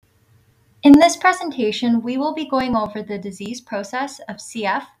In this presentation, we will be going over the disease process of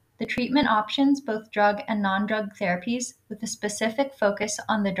CF, the treatment options, both drug and non-drug therapies, with a specific focus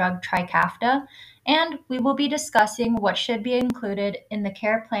on the drug Trikafta, and we will be discussing what should be included in the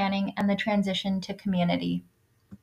care planning and the transition to community.